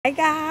Hi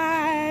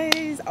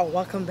guys,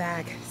 welcome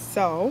back.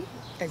 So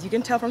as you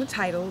can tell from the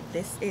title,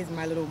 this is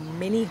my little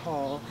mini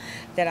haul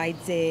that I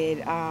did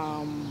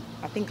I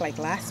think like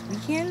last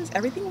weekend.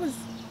 Everything was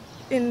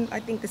in I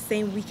think the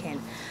same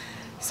weekend,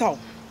 so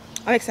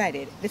I'm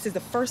excited. This is the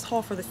first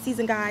haul for the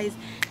season, guys,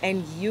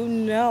 and you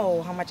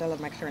know how much I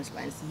love my clearance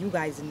blends. You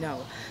guys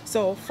know.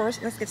 So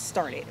first, let's get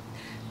started.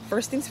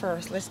 First things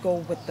first, let's go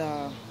with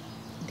the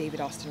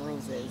David Austin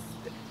roses.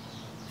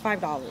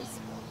 $5.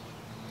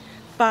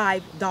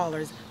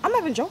 $5. I'm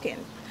not even joking.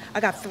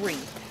 I got 3.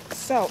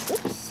 So,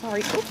 oops,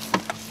 sorry. Oops.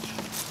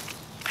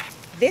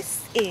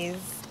 This is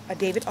a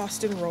David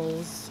Austin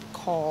rose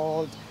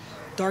called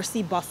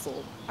Darcy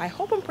Bustle. I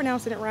hope I'm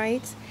pronouncing it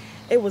right.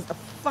 It was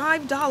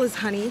 $5,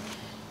 honey.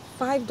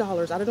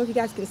 $5. I don't know if you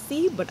guys can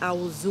see, but I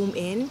will zoom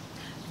in.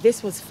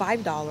 This was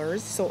 $5.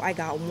 So I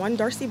got 1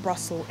 Darcy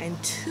Bustle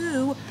and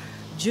 2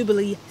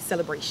 Jubilee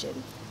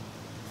Celebration.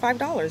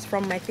 $5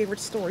 from my favorite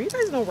store. You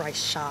guys know where I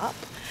shop.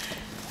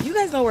 You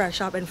guys know where I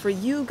shop, and for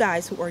you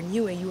guys who are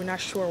new and you are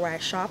not sure where I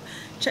shop,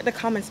 check the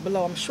comments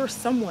below. I'm sure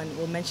someone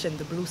will mention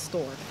the blue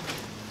store.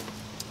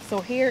 So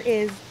here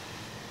is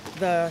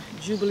the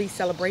Jubilee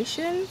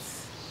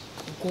Celebrations.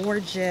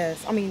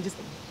 Gorgeous. I mean, just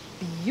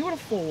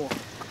beautiful.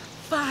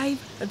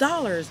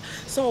 $5.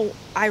 So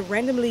I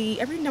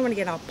randomly, every now and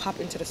again, I'll pop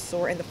into the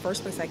store, and the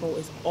first place I go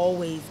is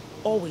always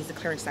the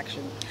clearance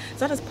section.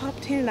 So I just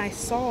popped in and I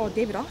saw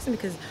David Austin,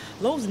 because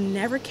Lowe's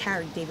never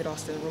carried David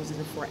Austin roses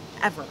before,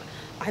 ever.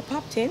 I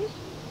popped in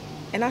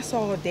and I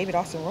saw David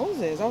Austin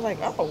roses. I was like,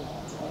 oh,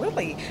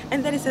 really?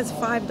 And then it says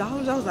 $5.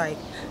 I was like,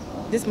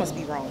 this must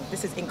be wrong.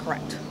 This is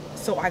incorrect.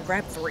 So I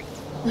grabbed 3.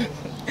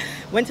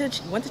 went to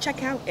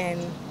checkout,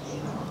 and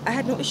I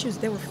had no issues.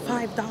 They were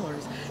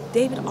 $5.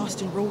 David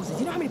Austin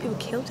roses. You know how many people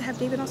kill to have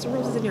David Austin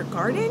roses in your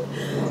garden?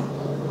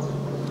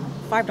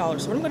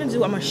 $5. So what I'm gonna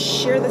do, I'm gonna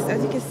share this,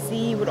 as you can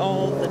see, with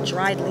all the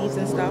dried leaves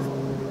and stuff.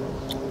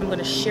 I'm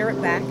gonna share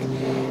it back,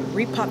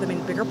 repot them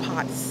in bigger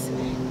pots,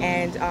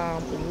 and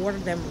water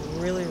them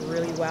really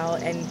well,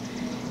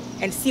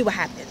 and see what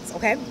happens.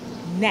 Okay,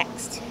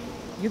 next,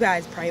 you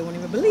guys probably won't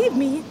even believe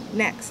me.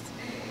 Next,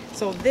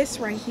 so this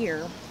right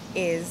here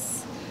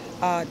is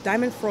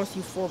Diamond Frost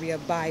Euphoria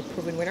by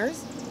Proven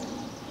Winners.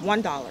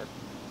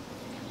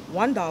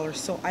 $1.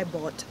 So I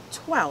bought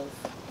 12.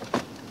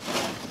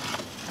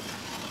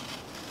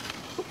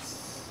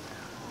 Oops.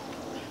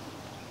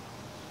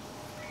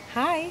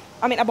 Hi.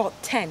 I mean, I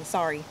bought 10,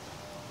 sorry.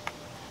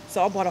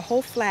 So I bought a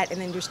whole flat,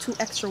 and then there's 2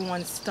 extra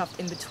ones stuffed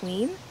in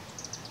between.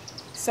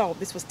 So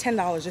this was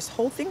 $10. This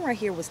whole thing right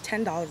here was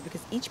 $10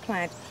 because each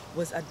plant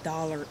was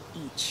 $1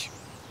 each.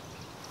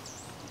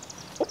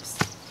 Oops,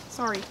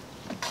 sorry.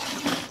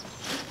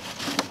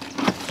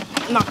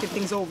 Knocking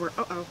things over.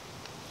 Uh-oh.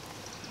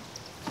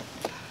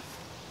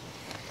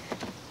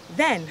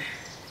 Then,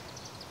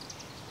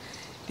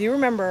 do you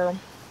remember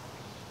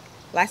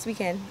last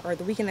weekend, or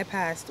the weekend that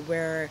passed,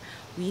 where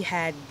we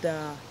had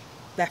that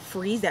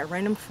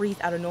random freeze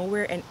out of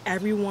nowhere, and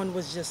everyone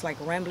was just like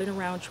rambling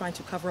around trying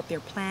to cover up their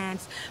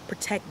plants,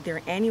 protect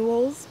their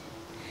annuals?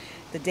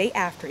 The day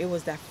after, it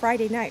was that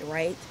Friday night,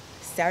 right?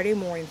 Saturday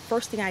morning,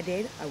 first thing I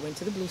did, I went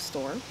to the blue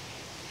store,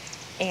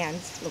 and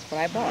look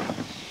what I bought.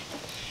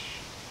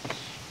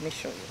 Let me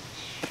show you.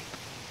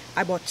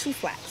 I bought 2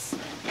 flats.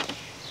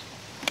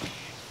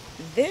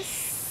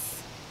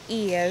 This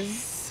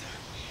is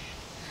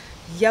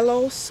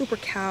Yellow Super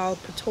Cal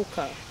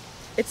Patoka.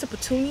 It's a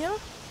petunia,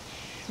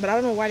 but I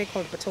don't know why they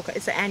call it Patoka.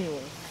 It's an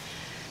annual.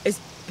 It's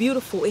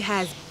beautiful. It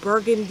has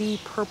burgundy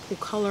purple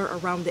color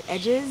around the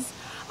edges.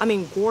 I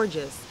mean,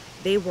 gorgeous.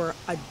 They were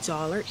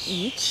 $1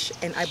 each,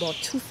 and I bought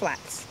 2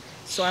 flats.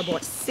 So I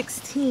bought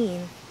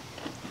 16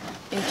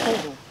 in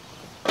total.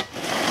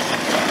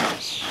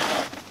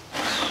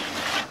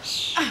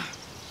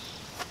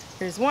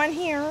 There's one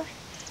here,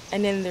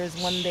 and then there's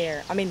one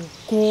there. I mean,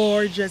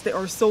 gorgeous. They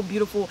are so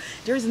beautiful.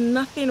 There's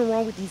nothing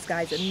wrong with these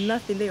guys, and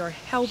nothing. They are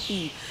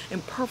healthy,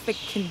 in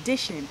perfect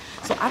condition.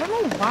 So I don't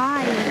know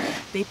why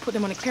they put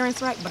them on the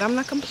clearance rack, but I'm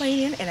not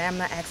complaining, and I'm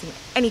not asking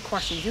any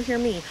questions. You hear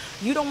me?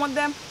 You don't want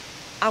them?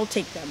 I'll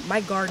take them.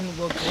 My garden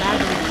will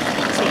gladly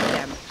take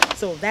them.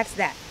 So that's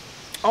that.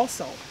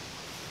 Also,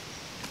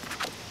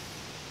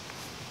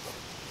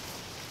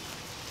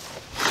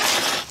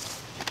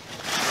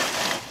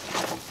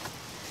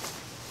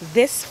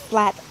 this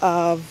flat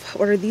of,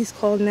 what are these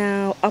called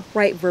now?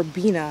 Upright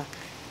verbena.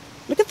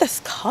 Look at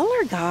this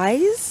color,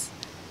 guys.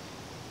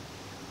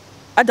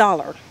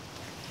 $1.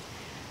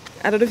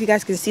 I don't know if you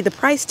guys can see the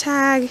price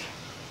tag,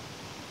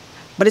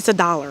 but it's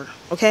 $1,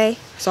 okay?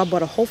 So I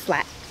bought a whole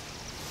flat.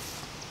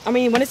 I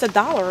mean, when it's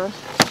 $1,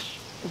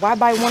 why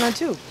buy 1 or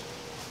 2?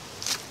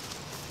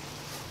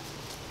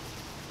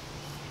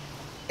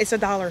 It's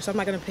 $1, so I'm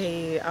not gonna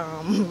pay,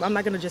 I'm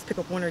not gonna just pick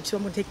up 1 or 2,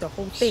 I'm gonna take the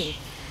whole thing.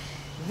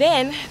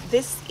 Then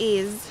this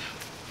was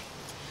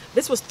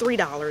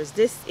 $3.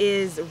 This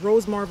is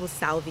Rose Marble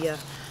Salvia.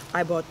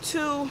 I bought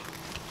 2.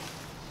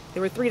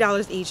 They were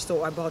 $3 each,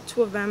 so I bought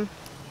 2 of them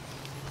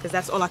because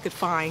that's all I could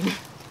find.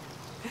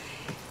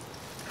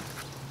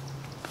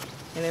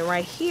 And then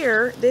right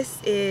here, this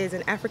is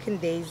an African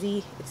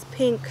daisy. It's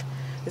pink.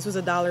 This was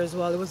 $1 as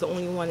well. It was the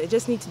only one. It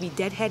just needs to be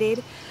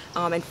deadheaded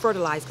and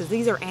fertilized, because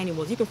these are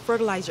annuals. You can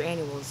fertilize your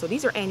annuals. So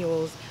these are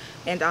annuals,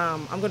 and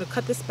I'm going to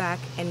cut this back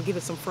and give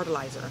it some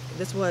fertilizer.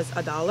 This was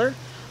 $1.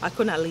 I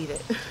could not leave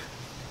it.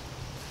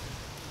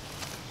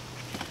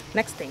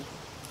 Next thing.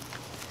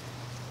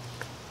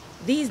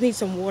 These need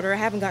some water. I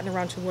haven't gotten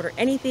around to water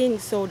anything,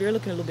 so they're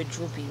looking a little bit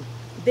droopy.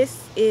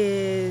 This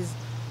is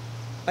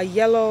a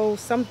yellow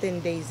something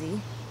daisy,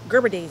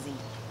 Gerber daisy.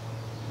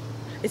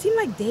 It seemed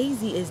like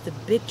daisy is the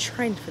big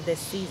trend for this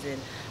season.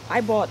 I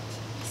bought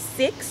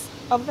 6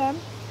 of them.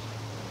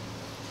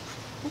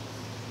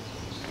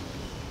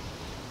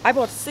 I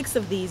bought 6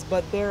 of these,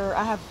 but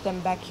I have them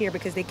back here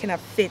because they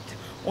cannot fit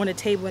on the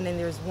table, and then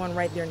there's one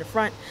right there in the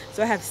front.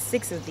 So I have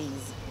 6 of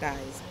these,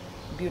 guys.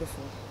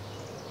 Beautiful.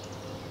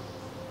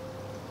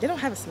 They don't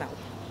have a smell,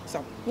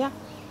 so yeah.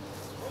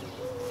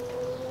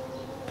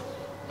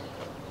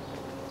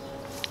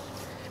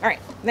 All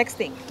right, next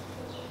thing.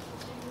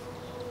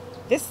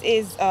 This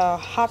is a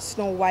hot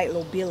snow white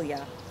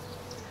lobelia,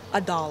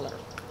 $1.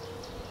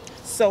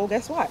 So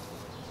guess what?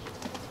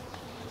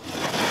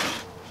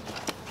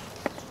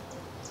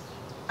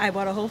 I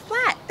bought a whole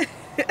flat.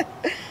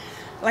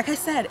 Like I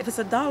said, if it's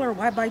 $1,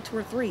 why buy 2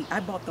 or 3? I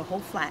bought the whole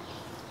flat.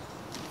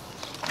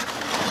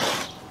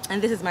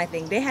 And this is my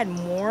thing. They had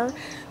more,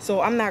 so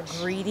I'm not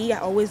greedy. I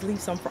always leave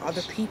some for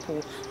other people.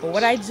 But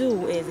what I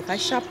do is, if I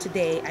shop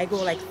today, I go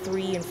like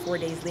 3 and 4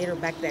 days later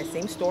back to that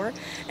same store.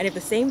 And if the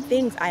same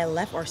things I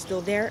left are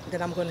still there,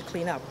 then I'm going to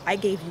clean up. I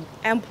gave you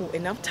ample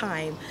enough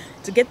time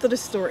to get to the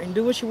store and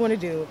do what you want to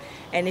do.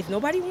 And if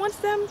nobody wants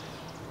them,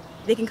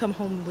 they can come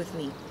home with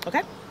me,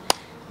 okay?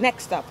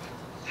 Next up,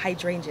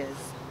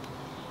 hydrangeas.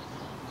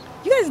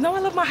 You guys know I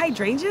love my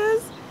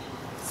hydrangeas.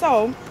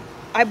 So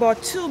I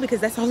bought 2 because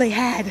that's all they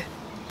had.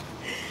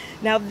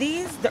 Now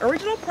these, the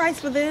original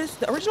price for this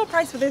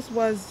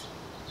was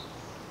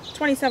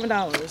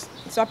 $27.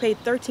 So I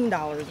paid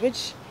 $13,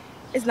 which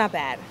is not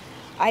bad.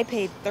 I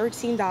paid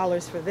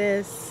 $13 for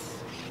this.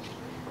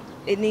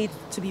 It needs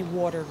to be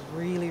watered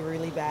really,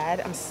 really bad.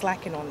 I'm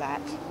slacking on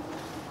that.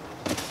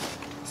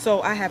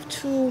 So I have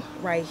 2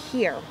 right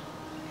here.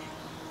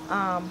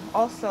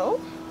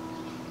 Also,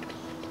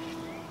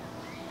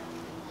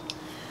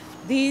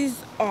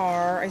 these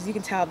are, as you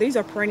can tell, these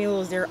are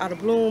perennials. They're out of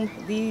bloom.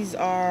 These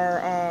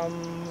are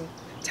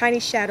tiny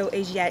shadow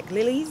Asiatic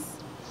lilies.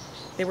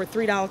 They were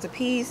 $3 a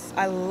piece.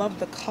 I love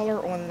the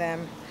color on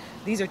them.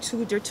 They're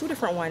 2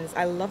 different ones.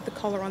 I love the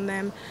color on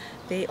them.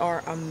 They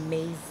are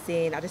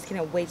amazing. I just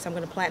cannot wait. So I'm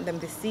going to plant them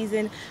this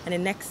season, and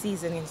then next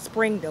season in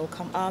spring they'll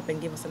come up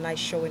and give us a nice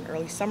show in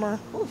early summer.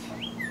 Oof.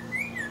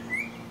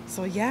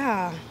 So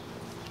yeah.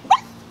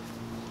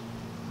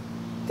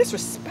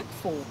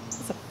 Disrespectful.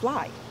 It's a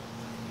fly.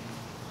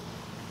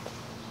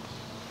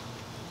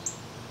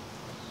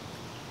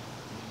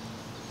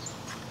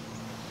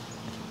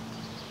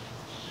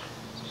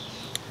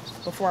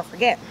 Before I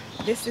forget,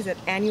 this is an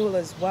annual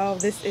as well.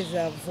 This is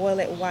a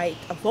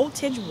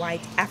voltage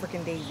white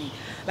African daisy.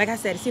 Like I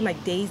said, it seemed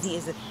like daisy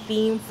is a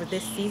theme for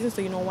this season.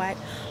 So you know what?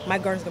 My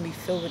garden's gonna be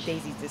filled with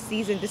daisies this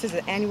season. This is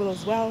an annual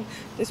as well.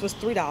 This was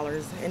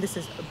 $3, and this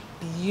is a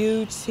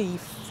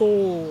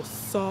beautiful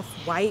soft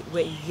white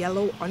with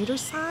yellow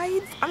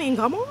undersides. I mean,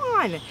 come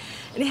on. And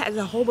it has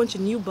a whole bunch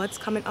of new buds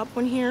coming up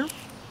on here.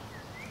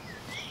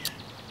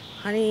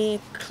 Honey,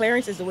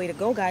 clearance is the way to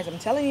go, guys. I'm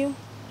telling you.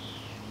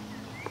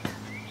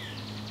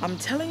 I'm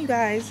telling you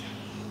guys.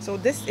 So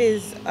this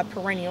is a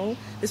perennial.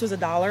 This was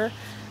 $1.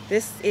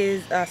 This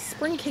is a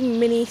Spring King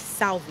Mini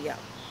Salvia.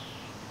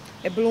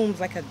 It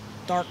blooms like a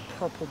dark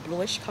purple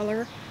bluish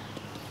color.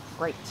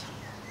 Great.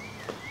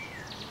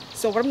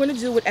 So what I'm going to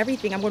do with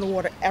everything, I'm going to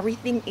water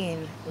everything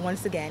in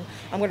once again.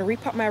 I'm going to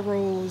repot my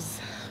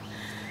rose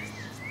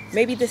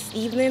maybe this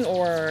evening,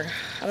 or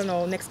I don't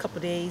know, next couple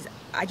of days.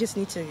 I just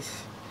need to...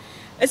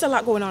 It's a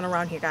lot going on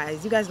around here,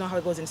 guys. You guys know how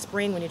it goes in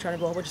spring when you're trying to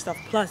do a whole bunch of stuff.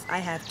 Plus, I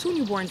have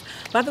 2 newborns.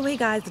 By the way,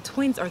 guys, the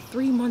twins are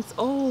 3 months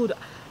old.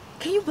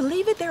 Can you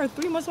believe it? They are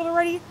 3 months old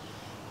already?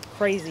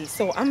 Crazy.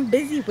 So I'm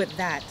busy with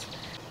that.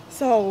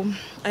 So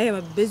I am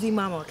a busy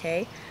mama,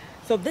 okay?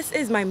 So this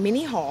is my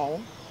mini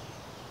haul.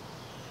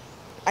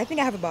 I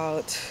think I have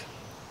about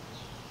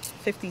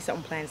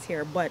 50-something plants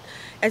here. But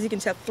as you can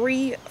tell,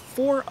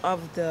 4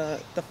 of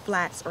the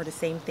flats are the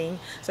same thing.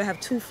 So I have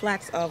 2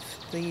 flats of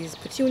these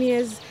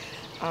petunias.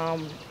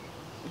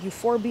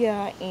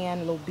 Euphorbia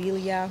and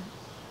lobelia.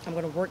 I'm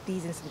going to work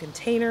these in some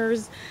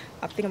containers.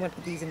 I think I'm going to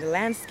put these in the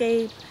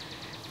landscape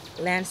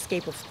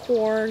of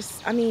course.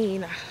 I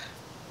mean,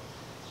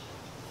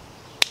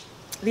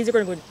 these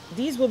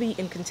will be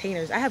in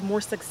containers. I have more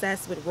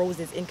success with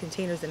roses in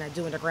containers than I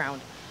do in the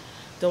ground.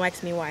 Don't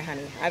ask me why,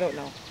 honey. I don't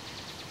know.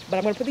 But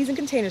I'm going to put these in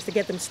containers to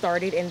get them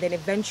started, and then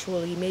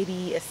eventually,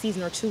 maybe a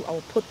season or 2, I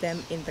will put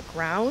them in the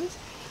ground.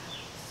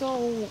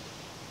 So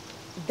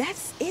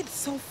that's it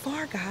so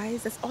far,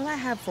 guys. That's all I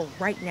have for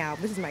right now.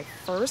 This is my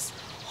first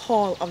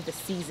haul of the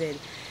season,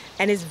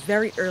 and it's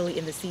very early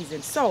in the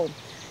season. So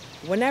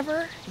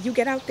whenever you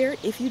get out there,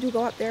 if you do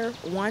go out there,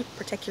 one,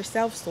 protect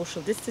yourself,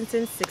 social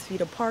distancing, 6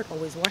 feet apart,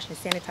 always wash and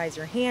sanitize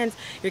your hands,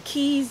 your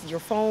keys, your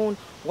phone,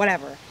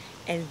 whatever.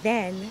 And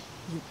then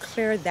you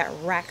clear that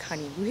rack,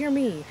 honey. You hear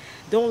me?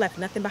 Don't leave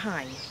nothing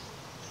behind.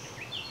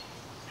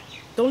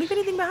 Don't leave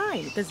anything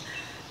behind, because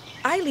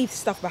I leave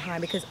stuff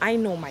behind because I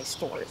know my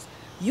stores.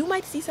 You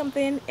might see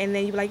something and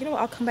then you're like, you know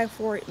what, I'll come back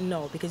for it.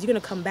 No, because you're gonna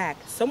come back.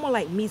 Someone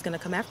like me is gonna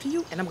come after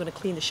you and I'm gonna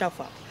clean the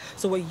shelf up.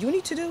 So what you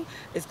need to do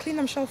is clean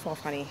them shelf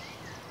off, honey,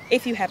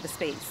 if you have the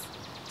space.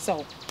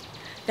 So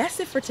that's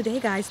it for today,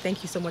 guys.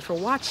 Thank you so much for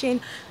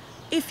watching.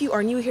 If you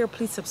are new here,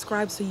 please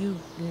subscribe so you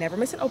never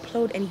miss an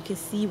upload, and you can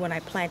see when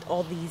I plant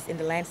all these in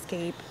the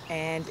landscape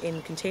and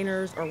in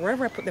containers or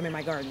wherever I put them in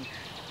my garden.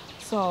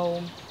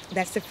 So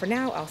that's it for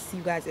now. I'll see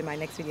you guys in my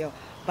next video.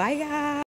 Bye, guys.